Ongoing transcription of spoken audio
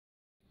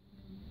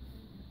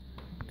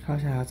ข้าว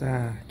เช้าจะ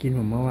กินผ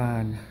มเมื่อวา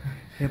น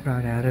เรียบร้อย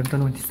แล้วเริ่มต้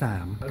นวันที่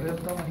เริ่ม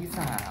ต้นวันที่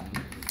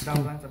3เรา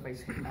กำลังจะไป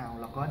เช็คเอาท์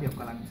แล้วก็เดี๋ยว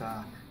กำลังจะ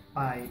ไป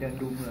เดิน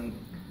ดูเมือง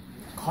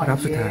คอน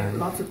เย่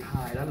รอบสุด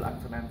ท้ายแล้วหลัง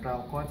จากนั้นเรา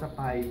ก็จะ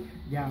ไป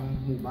ยัง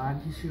หมู่บ้าน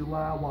ที่ชื่อ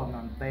ว่าวอลน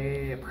อนเต้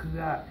เพื่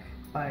อ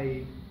ไป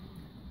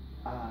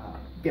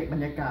เก็บบร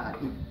รยากาศ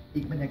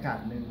อีกบรรยากาศ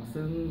หนึ่ง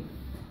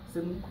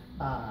ซึ่ง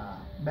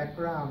แบ็กก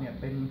ราวด์เนี่ย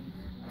เป็น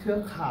เทือ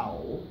กเขา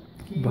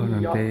ที่บอลน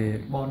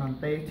อน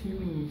เต้ที่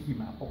มีหิ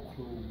มะปกค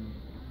ลุม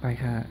ไป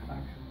ค่ะ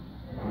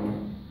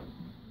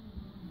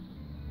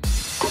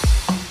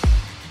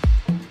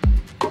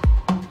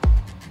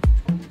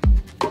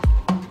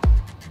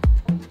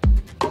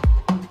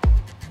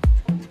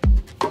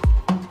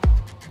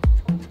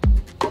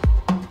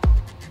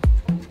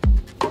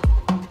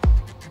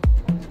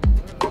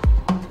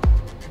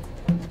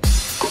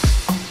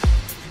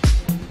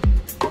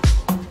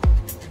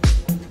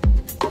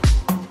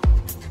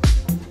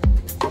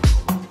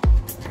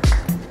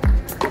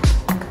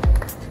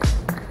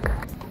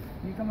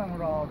กำลัง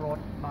รอรถ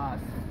บัส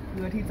เ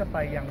พื่อที่จะไป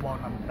ยังวอล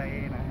นอนเต้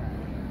นะฮะ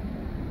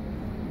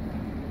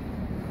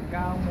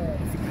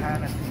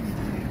 9:15 นาที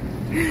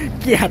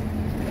เกลียด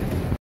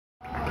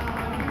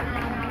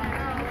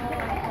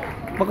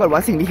ปรากฏว่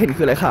าสิ่งที่เห็น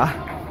คืออะไรคะ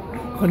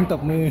คนต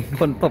บมื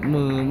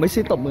อไม่ใ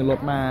ช่ตบมือรถ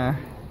มา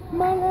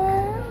แล้ว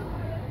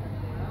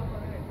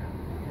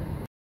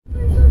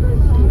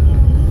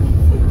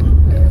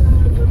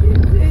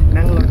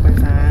นั่งรถไป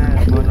จ้า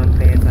วอลนอนเ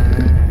ต้จ้า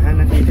5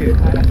 นาทีถึง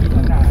5 นาทีเท่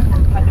านั้น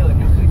ถ้าเดิน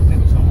ก็คือ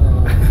1 ชั่วโมง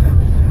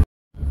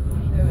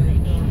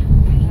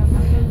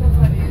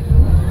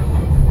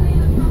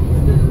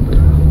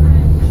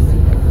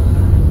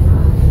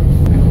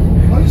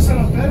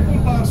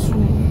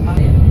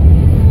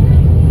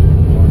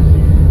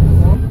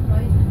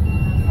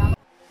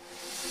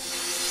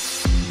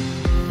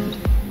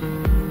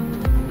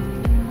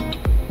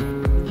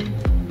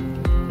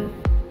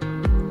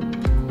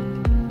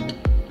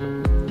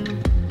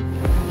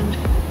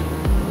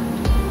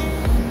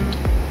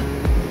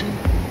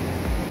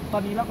ต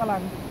อนนี้เรากำลั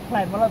งแพล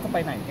นว่าเราจะไป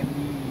ไหนกัน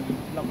ดี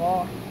แล้วก็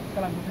ก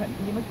ำลังดูแผน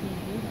ที่เมื่อกี้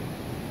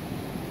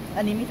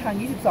อันนี้มีทาง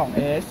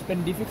 22H เป็น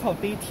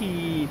difficulty T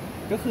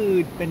ก็คือ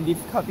เป็น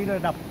difficulty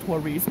ระดับ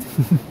tourist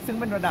ซึ่ง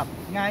เป็นระดับ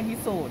ง่ายที่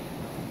สุด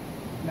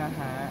นะฮ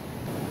ะ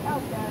เอา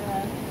แก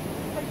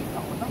ถ้า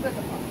22มันต้องเดินจ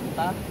ากฝั่งนี้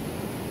ปะ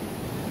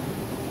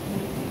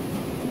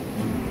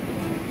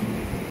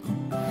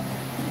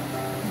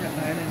อยากไ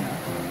ด้เลยนะ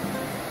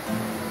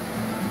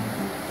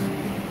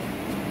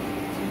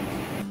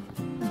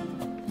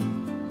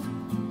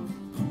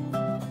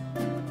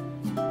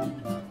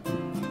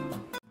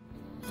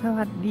ส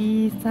วัสดี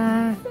จ้า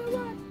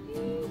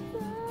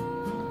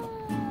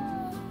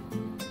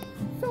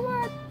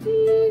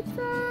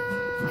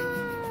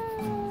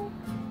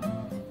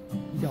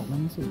ดอกมัน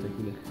ไม่สุดใจ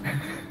กูเลย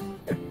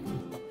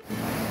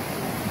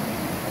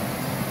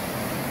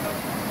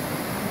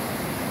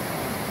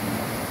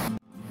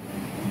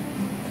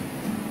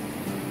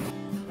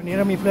วันนี้เ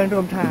รามีเพื่อนร่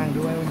วมทาง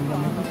ด้วยวันนี้เรา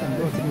ไม่ต้องสำ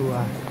รวจทัว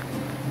ร์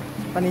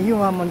ตอนนี้อยู่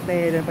วอลมอนเต้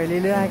เดินไป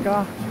เรื่อยๆก็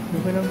มี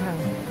เพื่อนร่วมทาง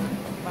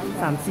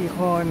3-4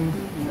 คน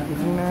อยู่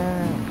ข้างหน้า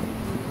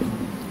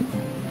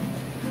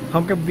พร้อ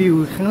มกับวิว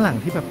ข้างหลัง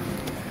ที่แบบ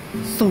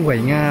สวย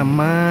งาม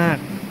มาก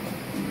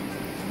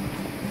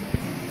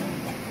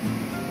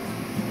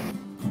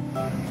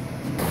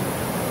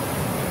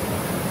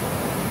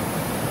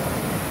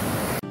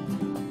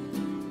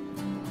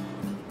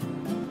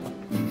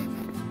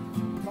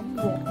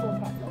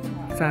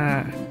จะ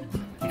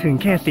ถึง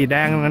เขตสีแด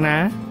งแล้วนะ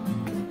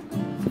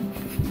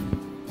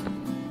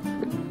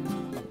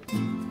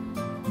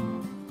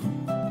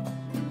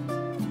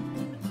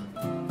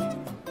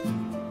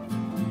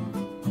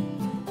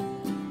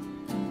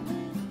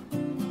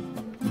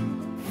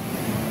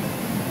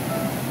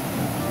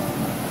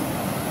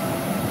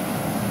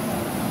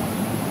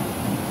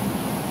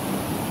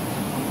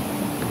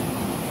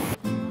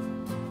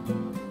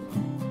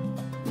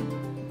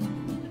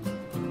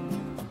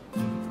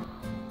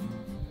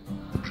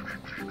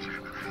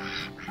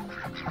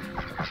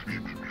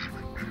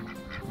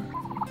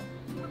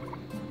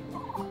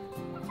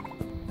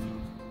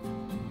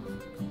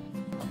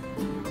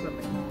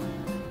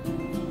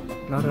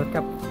เรารถ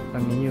กับตอ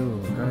นนี้อยู่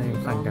ก็เลย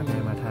สั่งกาแฟ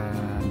มาทา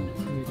น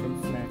มีเป็น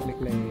สแน็ค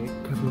เล็ก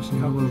ๆคาปูชิ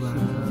โ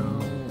น่